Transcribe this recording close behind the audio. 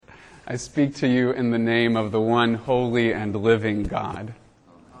I speak to you in the name of the one holy and living God.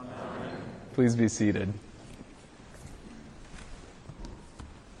 Amen. Please be seated.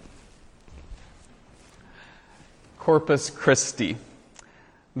 Corpus Christi,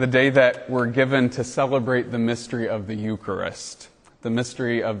 the day that we're given to celebrate the mystery of the Eucharist, the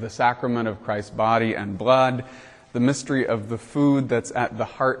mystery of the sacrament of Christ's body and blood, the mystery of the food that's at the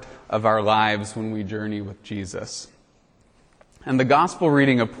heart of our lives when we journey with Jesus. And the gospel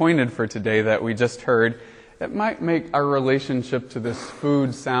reading appointed for today that we just heard, it might make our relationship to this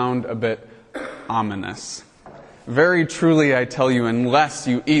food sound a bit ominous. Very truly, I tell you, unless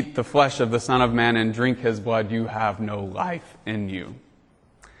you eat the flesh of the Son of Man and drink his blood, you have no life in you.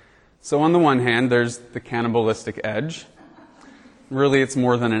 So on the one hand, there's the cannibalistic edge. Really, it's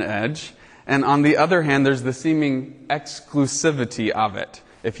more than an edge. And on the other hand, there's the seeming exclusivity of it.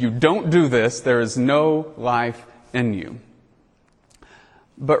 If you don't do this, there is no life in you.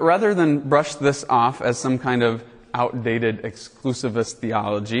 But rather than brush this off as some kind of outdated exclusivist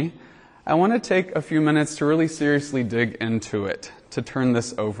theology, I want to take a few minutes to really seriously dig into it, to turn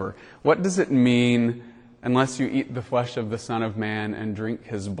this over. What does it mean, unless you eat the flesh of the Son of Man and drink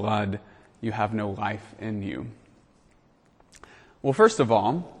his blood, you have no life in you? Well, first of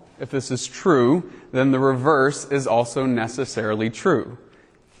all, if this is true, then the reverse is also necessarily true.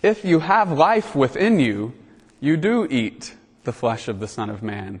 If you have life within you, you do eat the flesh of the Son of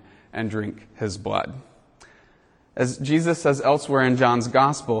Man and drink his blood. As Jesus says elsewhere in John's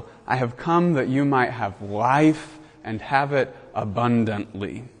Gospel, I have come that you might have life and have it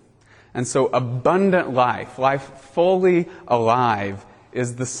abundantly. And so abundant life, life fully alive,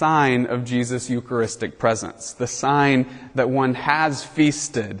 is the sign of Jesus' Eucharistic presence, the sign that one has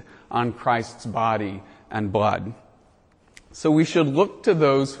feasted on Christ's body and blood. So we should look to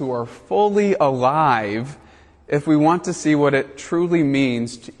those who are fully alive if we want to see what it truly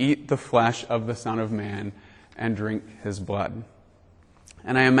means to eat the flesh of the Son of Man and drink his blood.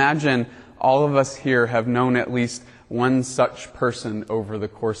 And I imagine all of us here have known at least one such person over the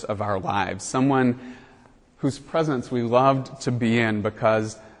course of our lives, someone whose presence we loved to be in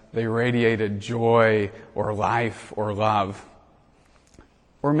because they radiated joy or life or love.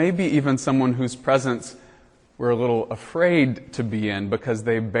 Or maybe even someone whose presence we're a little afraid to be in because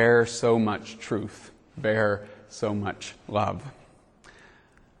they bear so much truth, bear so much love.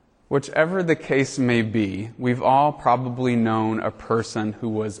 Whichever the case may be, we've all probably known a person who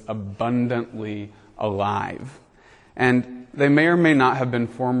was abundantly alive. And they may or may not have been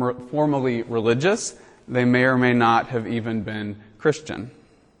formally religious. They may or may not have even been Christian.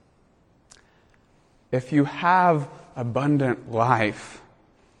 If you have abundant life,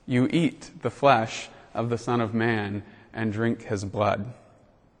 you eat the flesh of the Son of Man and drink his blood.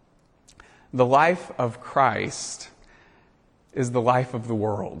 The life of Christ is the life of the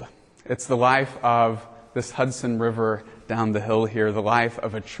world. It's the life of this Hudson River down the hill here, the life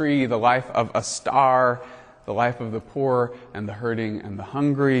of a tree, the life of a star, the life of the poor and the hurting and the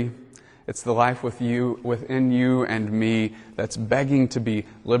hungry. It's the life within you and me that's begging to be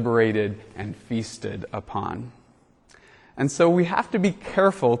liberated and feasted upon. And so we have to be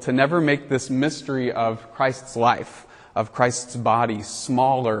careful to never make this mystery of Christ's life, of Christ's body,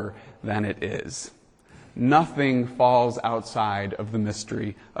 smaller than it is. Nothing falls outside of the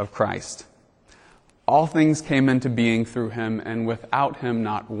mystery of Christ. All things came into being through him, and without him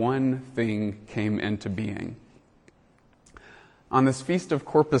not one thing came into being. On this feast of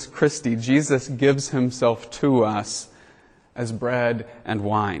Corpus Christi, Jesus gives himself to us as bread and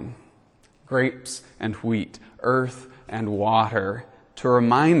wine, grapes and wheat, earth and water, to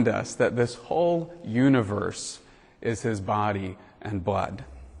remind us that this whole universe is his body and blood.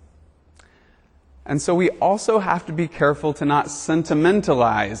 And so we also have to be careful to not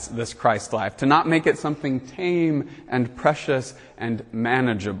sentimentalize this Christ life, to not make it something tame and precious and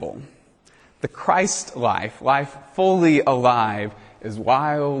manageable. The Christ life, life fully alive, is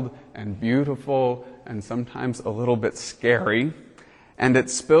wild and beautiful and sometimes a little bit scary. And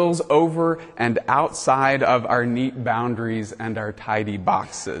it spills over and outside of our neat boundaries and our tidy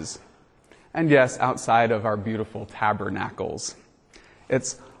boxes. And yes, outside of our beautiful tabernacles.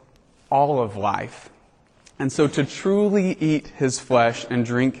 It's all of life. And so to truly eat his flesh and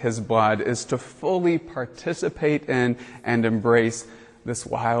drink his blood is to fully participate in and embrace this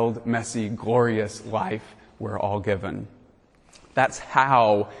wild, messy, glorious life we're all given. That's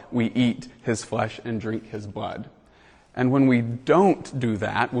how we eat his flesh and drink his blood. And when we don't do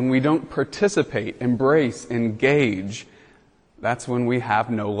that, when we don't participate, embrace, engage, that's when we have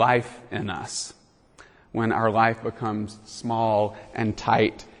no life in us. When our life becomes small and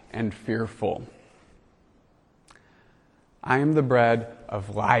tight and fearful. I am the bread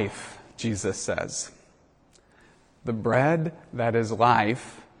of life, Jesus says. The bread that is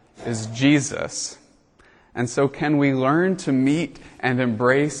life is Jesus. And so can we learn to meet and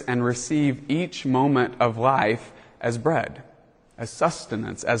embrace and receive each moment of life as bread, as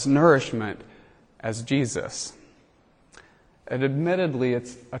sustenance, as nourishment, as Jesus? And admittedly,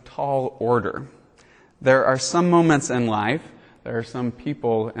 it's a tall order. There are some moments in life, there are some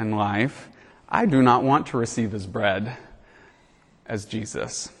people in life, I do not want to receive as bread, as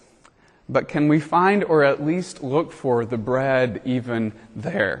Jesus. But can we find or at least look for the bread even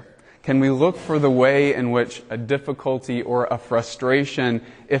there? Can we look for the way in which a difficulty or a frustration,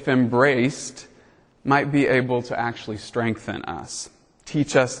 if embraced, might be able to actually strengthen us,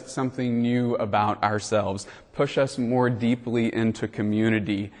 teach us something new about ourselves, push us more deeply into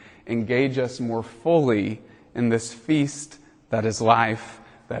community, engage us more fully in this feast that is life,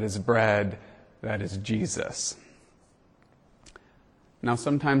 that is bread, that is Jesus? Now,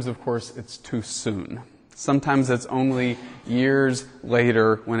 sometimes, of course, it's too soon. Sometimes it's only years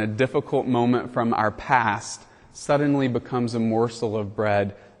later when a difficult moment from our past suddenly becomes a morsel of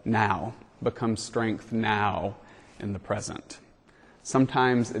bread now, becomes strength now in the present.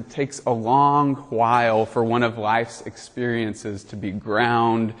 Sometimes it takes a long while for one of life's experiences to be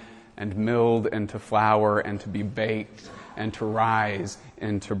ground and milled into flour and to be baked and to rise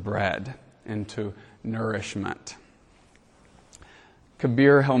into bread, into nourishment.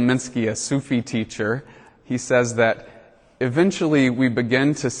 Kabir Helminski, a Sufi teacher, he says that eventually we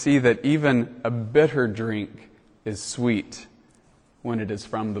begin to see that even a bitter drink is sweet when it is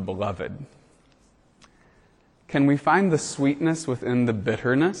from the beloved. Can we find the sweetness within the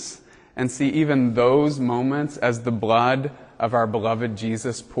bitterness and see even those moments as the blood of our beloved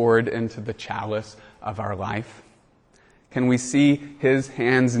Jesus poured into the chalice of our life? Can we see his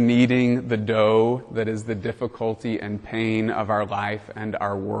hands kneading the dough that is the difficulty and pain of our life and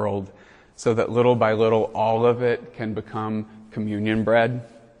our world, so that little by little all of it can become communion bread?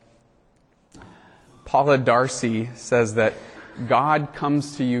 Paula Darcy says that God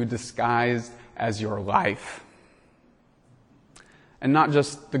comes to you disguised as your life, and not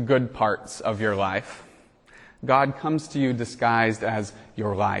just the good parts of your life. God comes to you disguised as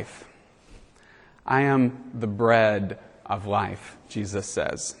your life. I am the bread of life, Jesus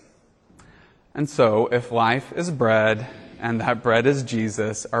says. And so, if life is bread and that bread is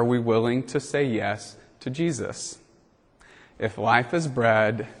Jesus, are we willing to say yes to Jesus? If life is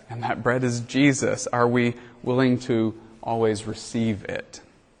bread and that bread is Jesus, are we willing to always receive it?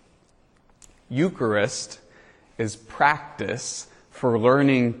 Eucharist is practice for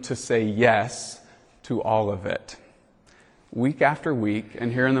learning to say yes to all of it. Week after week,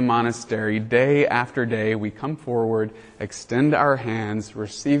 and here in the monastery, day after day, we come forward, extend our hands,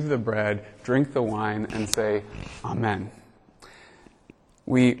 receive the bread, drink the wine, and say, Amen.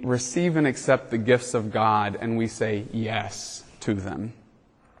 We receive and accept the gifts of God, and we say yes to them.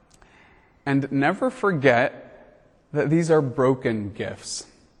 And never forget that these are broken gifts,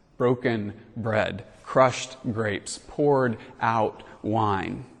 broken bread, crushed grapes, poured out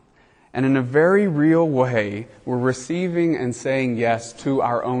wine. And in a very real way, we're receiving and saying yes to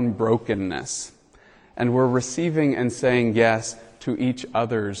our own brokenness. And we're receiving and saying yes to each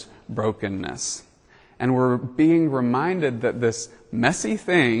other's brokenness. And we're being reminded that this messy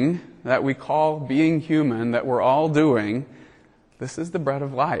thing that we call being human, that we're all doing, this is the bread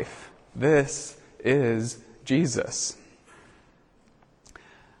of life. This is Jesus.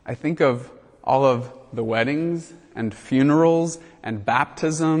 I think of all of the weddings and funerals and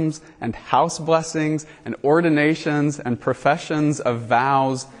baptisms and house blessings and ordinations and professions of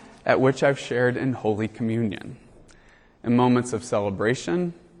vows at which I've shared in Holy Communion. In moments of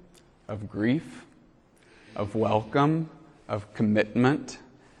celebration, of grief, of welcome, of commitment,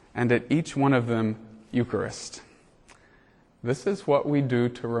 and at each one of them, Eucharist. This is what we do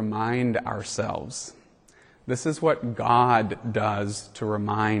to remind ourselves. This is what God does to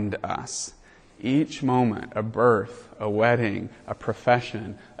remind us. Each moment, a birth, a wedding, a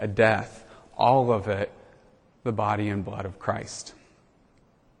profession, a death, all of it, the body and blood of Christ.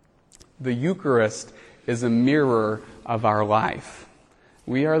 The Eucharist is a mirror of our life.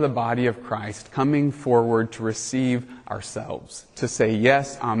 We are the body of Christ coming forward to receive ourselves, to say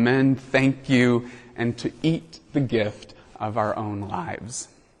yes, amen, thank you, and to eat the gift of our own lives.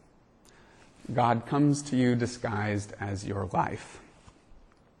 God comes to you disguised as your life.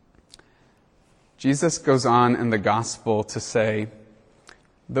 Jesus goes on in the gospel to say,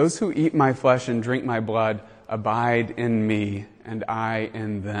 "Those who eat my flesh and drink my blood abide in me, and I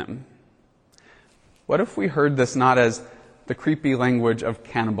in them." What if we heard this not as the creepy language of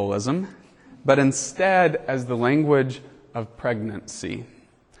cannibalism, but instead as the language of pregnancy,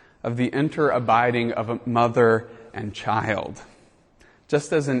 of the interabiding of a mother and child.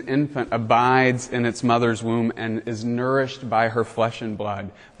 Just as an infant abides in its mother's womb and is nourished by her flesh and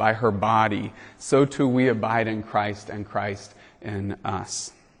blood, by her body, so too we abide in Christ and Christ in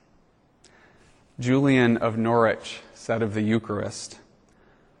us. Julian of Norwich said of the Eucharist,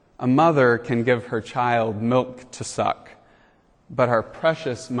 "A mother can give her child milk to suck, but our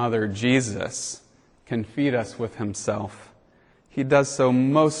precious mother Jesus can feed us with himself. He does so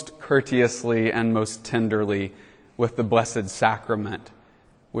most courteously and most tenderly with the Blessed Sacrament,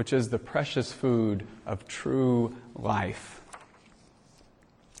 which is the precious food of true life."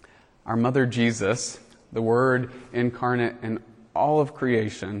 Our mother Jesus, the Word incarnate in all of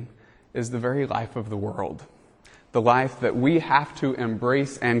creation, is the very life of the world. The life that we have to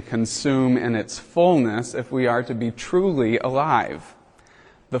embrace and consume in its fullness if we are to be truly alive.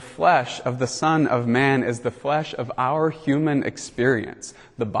 The flesh of the Son of Man is the flesh of our human experience,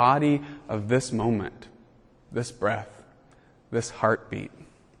 the body of this moment, this breath, this heartbeat.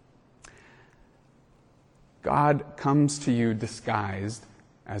 God comes to you disguised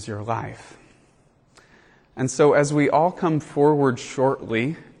as your life. And so as we all come forward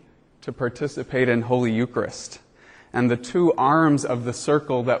shortly to participate in Holy Eucharist, and the two arms of the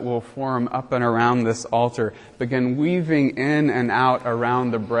circle that will form up and around this altar begin weaving in and out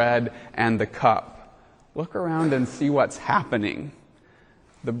around the bread and the cup, look around and see what's happening.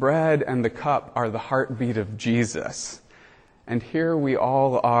 The bread and the cup are the heartbeat of Jesus. And here we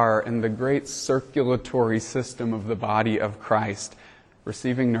all are in the great circulatory system of the body of Christ,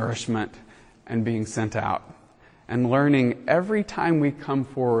 receiving nourishment and being sent out, and learning every time we come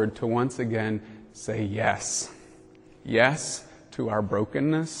forward to once again say yes. Yes to our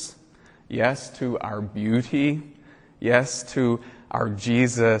brokenness. Yes to our beauty. Yes to our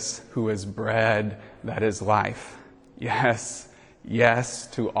Jesus who is bread that is life. Yes, yes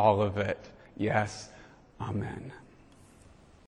to all of it. Yes, amen.